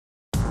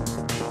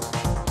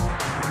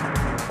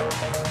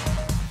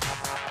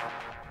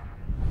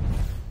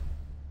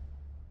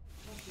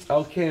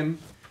Oh, Kim.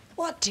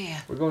 What,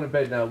 dear? We're going to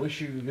bed now. Wish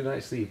you a good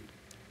night's sleep.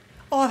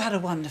 Oh, I've had a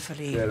wonderful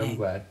evening. Good, I'm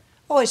glad.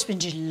 Oh, it's been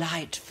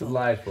delightful.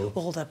 Delightful.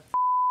 All the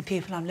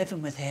people I'm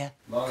living with here.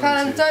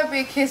 Callum, don't be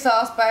a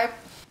kiss-ass, babe.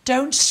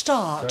 Don't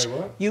start. Sorry,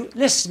 what? You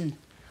listen.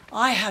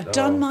 I have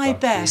done my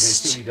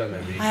best.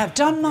 I have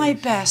done my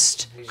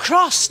best.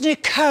 Cross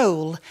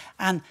Nicole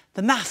and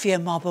the mafia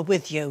mob are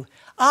with you.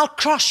 I'll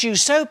cross you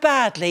so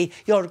badly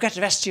you'll regret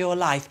the rest of your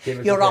life.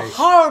 You're a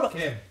horrible...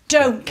 Kim.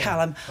 Don't,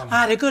 Callum.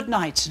 I had a good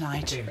night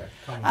tonight.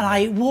 And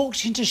I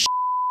walked into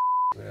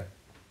Yeah.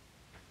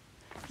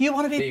 You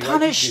want to be Hey, why'd you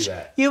punished? do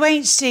that? You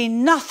ain't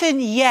seen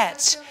nothing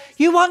yet.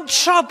 You want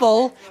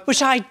trouble,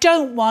 which I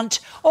don't want.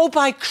 Oh,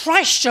 by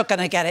Christ, you're going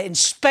to get it in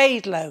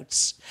spade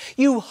loads.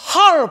 You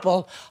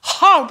horrible,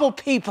 horrible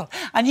people.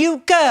 And you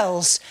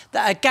girls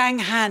that are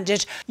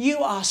gang-handed, you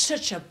are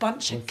such a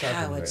bunch of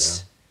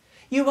cowards.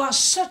 You are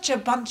such a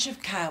bunch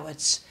of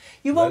cowards.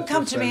 You won't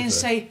come to me and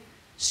say,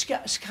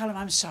 Callum,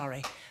 I'm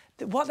sorry.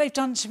 What they've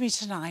done to me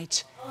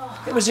tonight,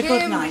 it was a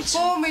good night.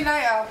 Call me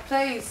later,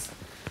 please.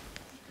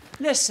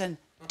 Listen,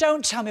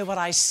 don't tell me what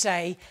I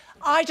say.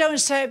 I don't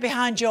say it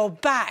behind your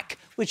back,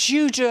 which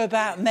you do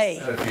about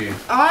me.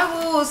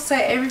 I will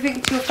say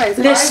everything to your face.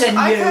 Listen,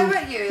 I come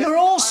at you. You're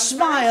all I'm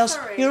smiles.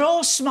 very sorry. You're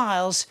all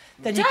smiles.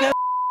 Then you go.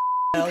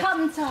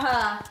 Come to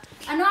her,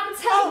 and I'm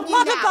telling you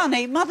Mother now.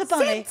 Bunny, Mother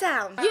Bunny. Sit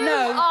down. You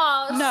No,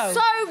 are no,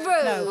 so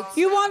rude. No.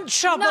 You want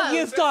trouble? No.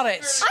 You've got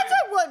it. I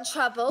don't want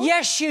trouble.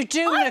 Yes, you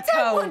do, I Nicole.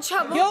 don't want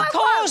trouble. You're I won't.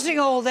 causing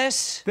all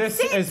this. This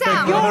Sit is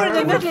down. Big You're in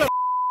Brother. the middle of.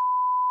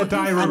 The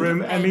diary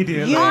room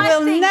immediately. You I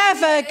will think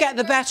never you- get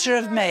the better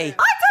of me.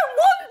 I don't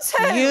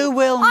want to. You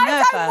will I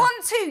never. don't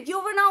want to.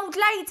 You're an old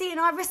lady, and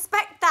I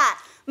respect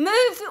that.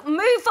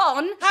 Move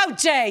on. How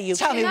dare you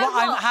tell me Do you know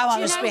how I Do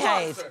you must know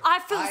behave? what? I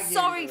feel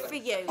sorry for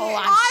you. Oh,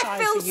 I'm I sorry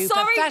feel for you,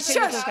 sorry. pathetic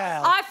little Shush.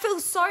 girl. I feel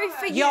sorry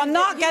for you. You're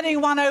not getting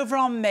one over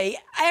on me.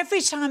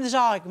 Every time there's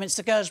arguments,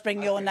 the girls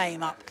bring your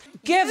name up.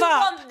 Give You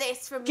up. want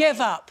this from Give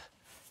me. up.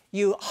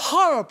 You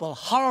horrible,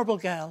 horrible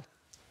girl.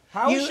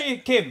 How is she,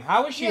 Kim?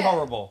 How is she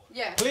horrible?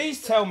 Yeah.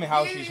 Please tell me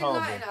how she's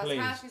horrible. Please.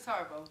 How she's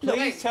horrible.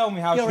 Please tell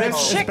me how You're a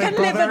she's horrible.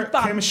 chicken-livered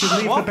bunch. Kim should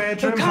leave the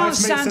bedroom. Who can't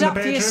Housemates stand in the up for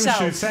bedroom yourself.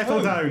 should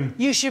settle down.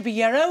 You should be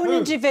your own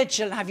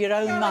individual and have your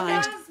own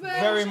mind.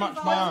 Very much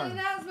my own.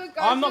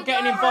 I'm not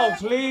getting involved.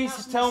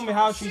 Please tell me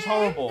how she's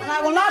horrible. And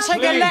I will not take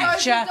a Please.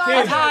 lecture Kim.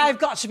 of how I've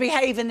got to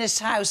behave in this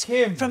house.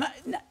 Kim. From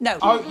no.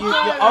 Oh,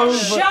 you're over.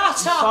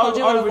 Shut up. I'll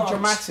do So what I over want.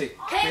 dramatic.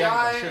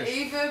 Don't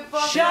even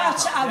bother.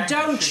 Shut up.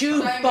 Don't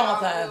you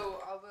bother. I will.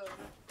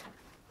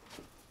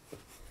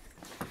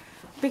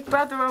 Big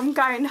brother, I'm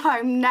going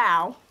home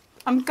now.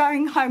 I'm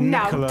going home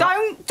Nicola.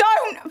 now.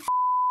 Don't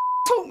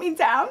talk me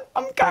down.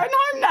 I'm going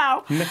home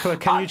now. Nicola,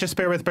 can you just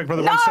bear with Big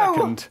Brother No, 1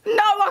 second? no,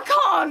 I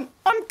can't.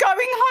 I'm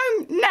going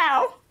home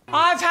now.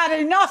 I've had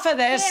enough of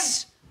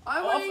this.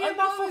 I want you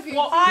Enough to of you.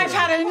 what? I've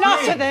had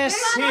enough of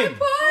this. Kim.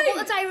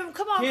 What the day room?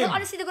 Come on. Kim.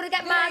 Honestly, they're going to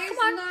get mad. Come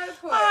on. No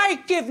point. I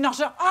give not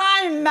a...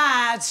 I'm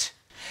mad.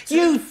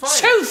 You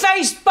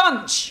two-faced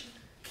bunch.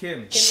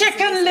 Kim.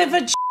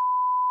 Chicken-livered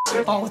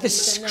Oh,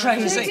 this is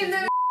crazy.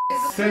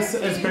 This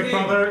is Big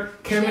Brother.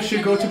 Kim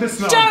should go to the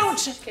snob.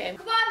 Don't!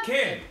 Come on.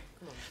 Kim.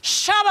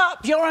 Shut up.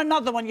 You're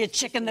another one, you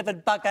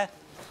chicken-livered bugger.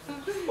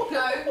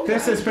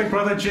 This is Big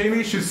Brother.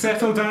 Jamie should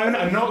settle down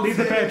and not leave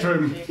the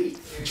bedroom.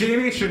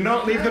 Jamie should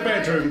not leave the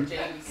bedroom.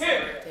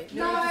 Kim.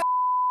 No.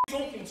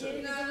 Talking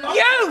to.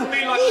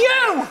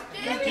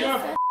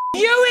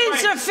 You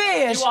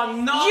interfered. You are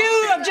not.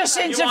 You have just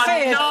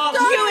interfered.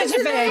 You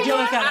interfered. You're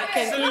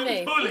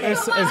Absolute bully.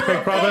 This is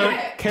Big Brother.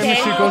 Kim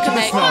should go to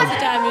the snob.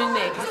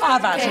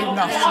 I've had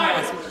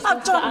enough.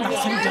 I've done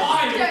nothing.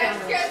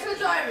 Let's get to the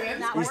diary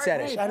room. He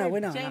said it. I know, we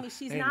know. Jamie,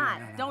 she's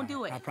not. Don't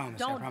do it. I promise.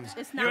 Don't. I promise.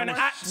 It's not. You're an worth-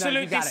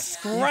 absolute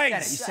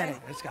disgrace. You said it.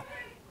 Let's go.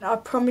 I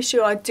promise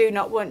you I do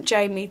not want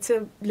Jamie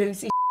to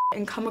lose his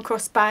and come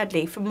across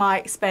badly for my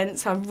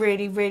expense. I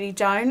really, really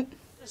don't.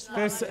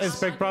 This is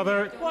Big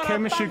Brother.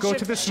 Kim should go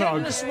to the snog.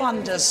 Shameless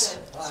wonders.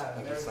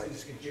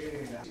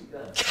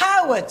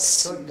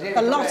 Cowards.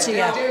 A lot of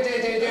you.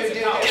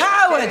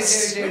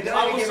 Cowards.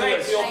 I will say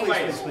it to your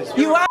face.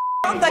 You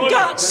have the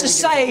guts to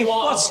say You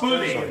are what's... a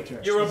bully.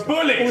 You're a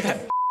bully.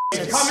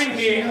 You've come in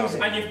here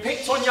and you've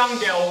picked on young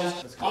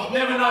girls. I've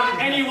never known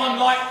anyone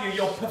like you.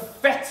 You're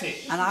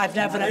pathetic. And I've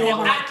never known You're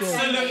anyone like you.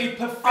 absolutely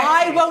pathetic.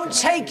 I won't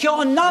take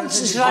your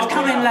nonsense because I've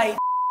come in late.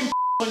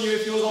 on you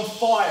if you was on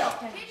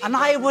fire. And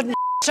I wouldn't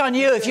on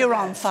you if you're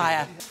on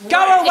fire. Go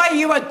away,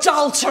 you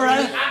adulterer.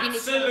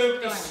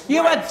 Absolutely.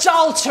 You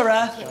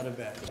adulterer.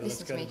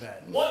 Listen to me.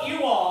 What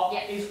you are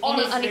is I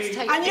need to honestly.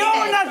 take And you're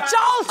an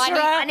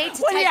adulterer I need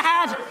to when take- you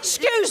had,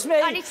 excuse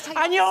me, I need to take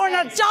and you you're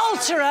an upstairs.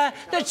 adulterer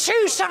that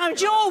two-timed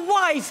your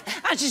wife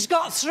and she's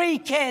got 3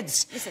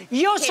 kids. Listen,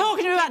 You're Kim,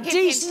 talking Kim, about Kim,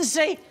 Kim.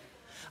 decency?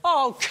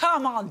 Oh,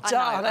 come on, I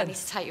darling. need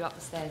to take you up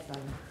the stairs,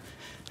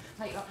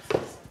 though. Take you up the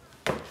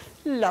stairs.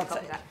 Love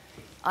it.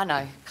 I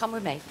know. Come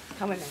with me.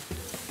 Come with me.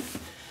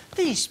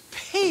 These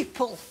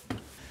people,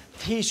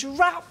 these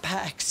rat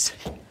bags,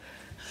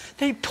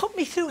 they put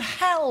me through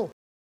hell.